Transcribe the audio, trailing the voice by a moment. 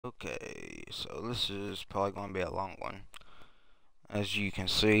Okay, so this is probably going to be a long one. As you can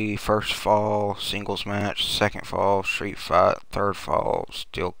see, first fall, singles match, second fall, street fight, third fall,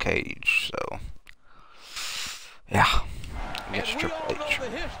 steel cage. So, yeah, against Triple H. Know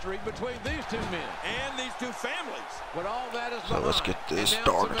the history between these two men and these two families. But all that is so let's get this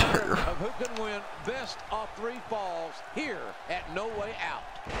started here. Of who can win best of 3 falls here at No Way Out.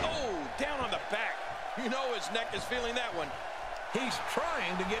 Oh, down on the back. You know his neck is feeling that one. He's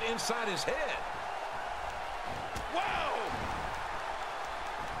trying to get inside his head. Wow!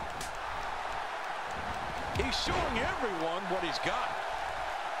 He's showing everyone what he's got.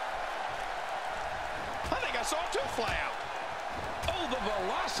 I think I saw a tooth fly out. Oh, the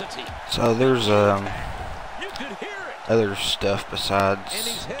velocity. So there's You could hear it. other stuff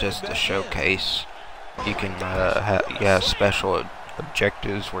besides just the showcase. You can you have special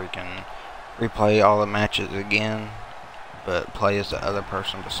objectives where you can replay all the matches again, but play as the other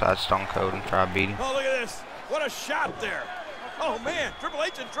person besides Stone Cold and try to beat him. Oh, look at this. What a shot there. Oh, man, Triple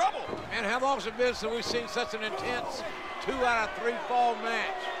H in trouble. And how long has it been since we've seen such an intense 2 out of 3 fall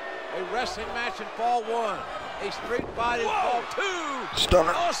match? A wrestling match in fall 1. A street fight in fall 2.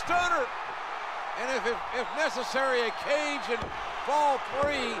 Stunner. Oh, stunner. And if necessary, a cage in fall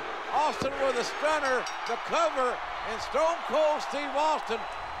 3. Austin with a stunner, the cover, and Stone Cold Steve Austin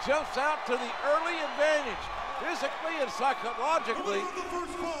jumps out to the early advantage, physically and psychologically. The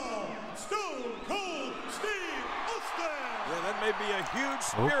first fall, Stone Cold Steve Austin. Yeah, that may be a huge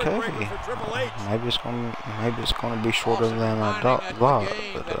spirit breaker for Triple H. Maybe it's gonna be shorter than I thought, but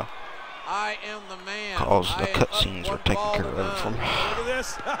I am the man. cause the cutscenes are taking care of it for me. Look at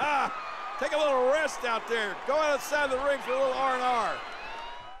this. Take a little rest out there. Go outside the ring for a little R&R.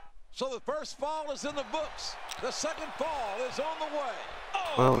 So the first fall is in the books. The second fall is on the way.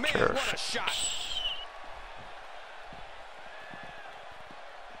 Oh, man, what a shot.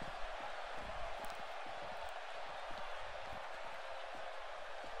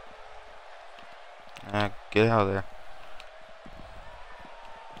 Get out of there.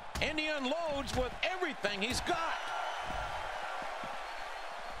 And he unloads with everything he's got.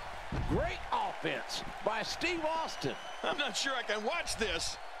 Great offense by Steve Austin. I'm not sure I can watch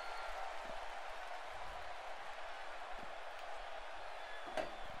this.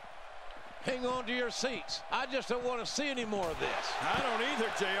 Hang on to your seats. I just don't want to see any more of this. I don't either,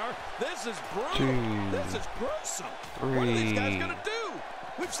 JR. This is brutal. This is gruesome. What are these guys going to do?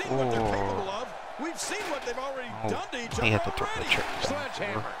 We've seen what they're capable of. We've seen what they've already done to each other. He had to throw the chair.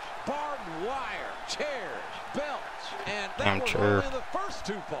 Sledgehammer, barbed wire, chairs, belts, and that was only the first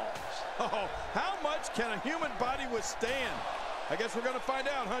 2 falls. Oh, how much can a human body withstand? I guess we're going to find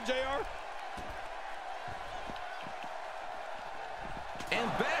out, huh, JR?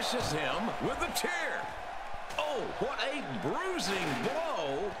 And bashes him with the chair. Oh, what a bruising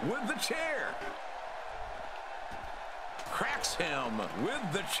blow with the chair. Cracks him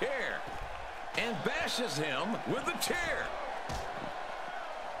with the chair. And bashes him with the chair.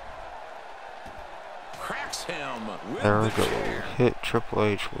 Cracks him with there we the go. chair. Hit Triple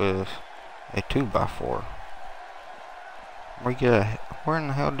H with a 2x4. Where in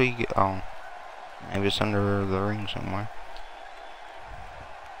the hell do you get on? Maybe it's under the ring somewhere.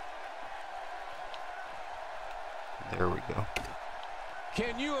 There we go.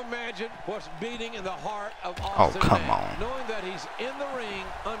 Can you imagine what's beating in the heart of Austin? Oh, come on. Knowing that he's in the ring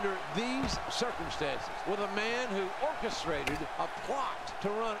under these circumstances with a man who orchestrated a plot to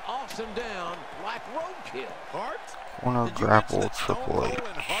run Austin down like roadkill. Heart? Wanna grapple Triple H.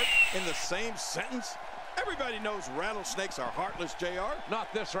 And heart in the same sentence? Everybody knows rattlesnakes are heartless, JR.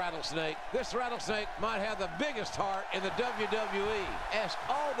 Not this rattlesnake. This rattlesnake might have the biggest heart in the WWE. Ask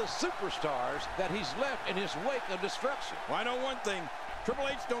all the superstars that he's left in his wake of destruction. Well, I know one thing. Triple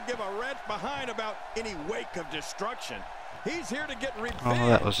H don't give a rat's behind about any wake of destruction. He's here to get revenge. Oh,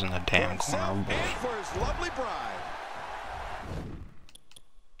 that was in the damn for corner. himself and for his lovely bride.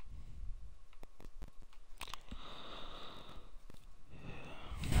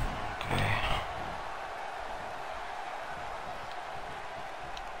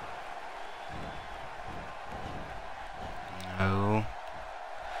 No.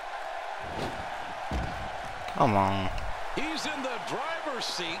 Come on. He's in the driver's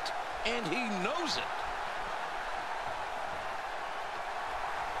seat, and he knows it.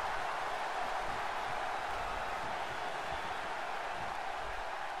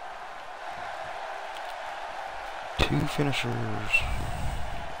 Two finishers.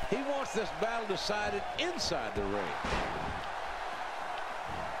 He wants this battle decided inside the ring.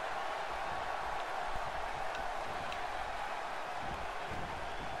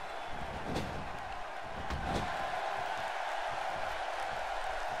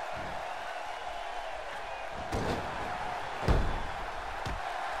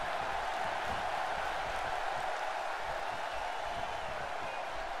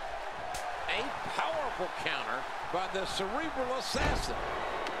 counter by the cerebral assassin.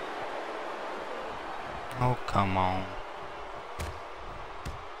 Oh, come on.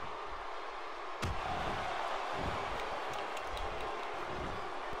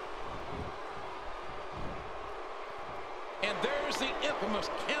 And there's the infamous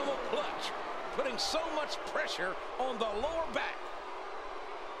camel clutch, putting so much pressure on the lower back.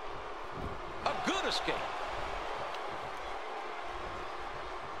 A good escape.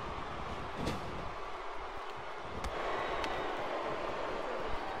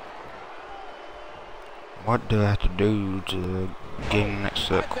 What do I have to do to get him next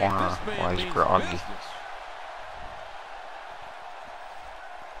to the corner while he's groggy?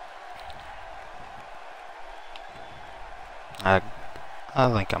 I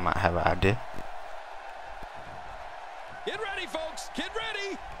think I might have an idea. Get ready, folks. Get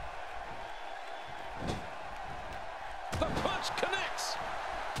ready. The punch connects.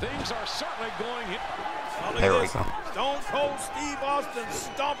 Things are certainly going here. Oh, There we go. Stone Cold Steve Austin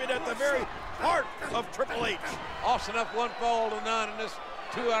stomping at the very heart of Triple H. Austin up 1 fall to 9 in this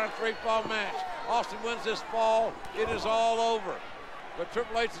 2 out of 3 fall match. Austin wins this fall. It is all over. But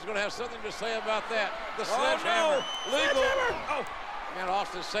Triple H is going to have something to say about that. The sledgehammer. No. Legal. Oh. Man,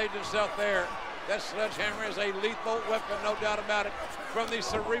 Austin saved himself there. That sledgehammer is a lethal weapon, no doubt about it, from the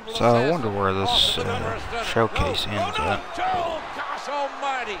cerebral So I assassin. wonder where this Austin under a stunner. showcase No. ends at. Oh, gosh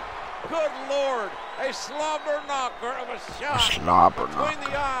almighty. Good Lord. A slobber knocker of a shot Slobber between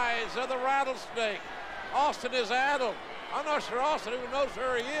knocker. the eyes of the rattlesnake. Austin is addled. I'm not sure Austin even knows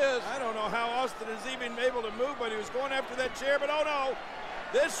where he is. I don't know how Austin is even able to move, but he was going after that chair, but oh no.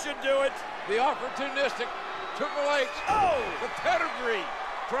 This should do it. The opportunistic Triple H. Oh! The pedigree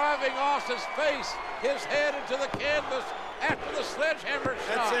driving Austin's face, his head into the canvas after the sledgehammer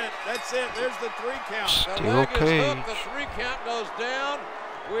shot. That's it. That's it. There's the 3 count. The Steel leg is cage. hooked. The 3 count goes down.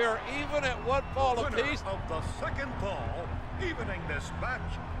 We are even at 1 fall apiece. Of the second fall, evening this match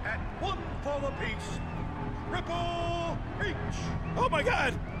at 1 fall apiece. Triple H. Oh my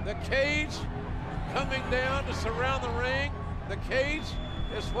God! The cage coming down to surround the ring. The cage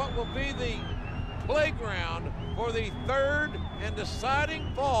is what will be the playground for the 3rd and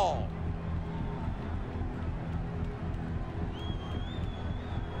deciding fall.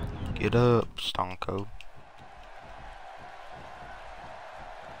 Get up, Stone Cold.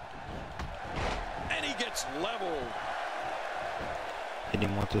 And he gets leveled. Hit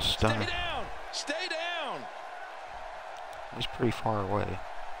him with this Stay stunner. down! Stay down! He's pretty far away.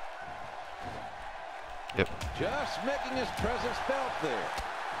 Yep. Just making his presence felt there.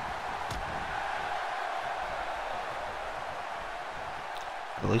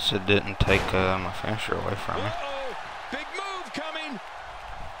 At least it didn't take my finisher away from me. Uh-oh! Big move coming!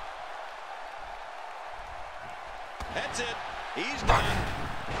 That's it. He's done.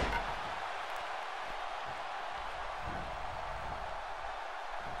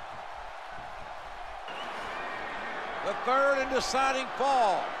 The 3rd and deciding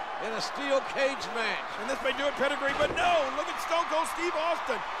fall in a steel cage match. And this may do it, pedigree, but no! Look at Stone Cold Steve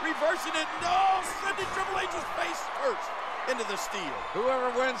Austin reversing it. No! Sending Triple H's face first into the steel. Whoever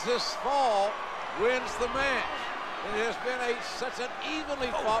wins this fall wins the match. And it has been such an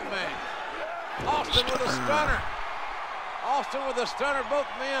evenly fought match. Austin with a stunner. Austin with a stunner. Both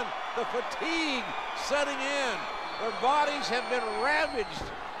men, the fatigue setting in. Their bodies have been ravaged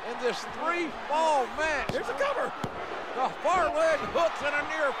in this 3-fall match. Here's the cover. The far leg hooks in a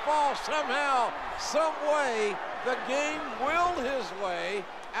near fall somehow, some way. The game willed his way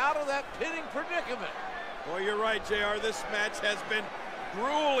out of that pinning predicament. Boy, you're right, JR. This match has been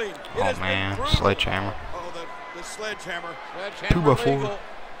grueling. It Oh has man, been brutal. sledgehammer. Oh, the sledgehammer. Sledgehammer 2x4. legal.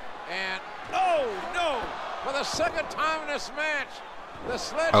 And Oh, no! for the 2nd time in this match, the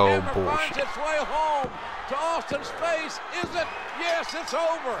sledgehammer bullshit. finds its way home to Austin's face. Is it? Yes, it's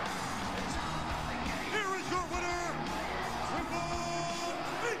over. Here is your winner, Triple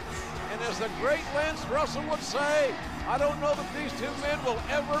H! And as the great Lance Russell would say, I don't know that these 2 men will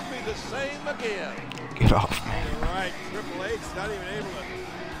ever be the same again. Get off me. You're right. Triple H not even able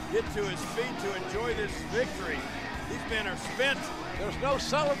to get to his feet to enjoy this victory. These men are spent. There's no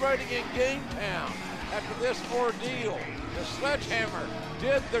celebrating in Game Town after this ordeal. The sledgehammer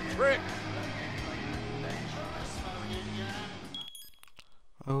did the trick.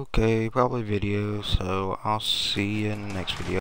 Okay, probably video, so I'll see you in the next video.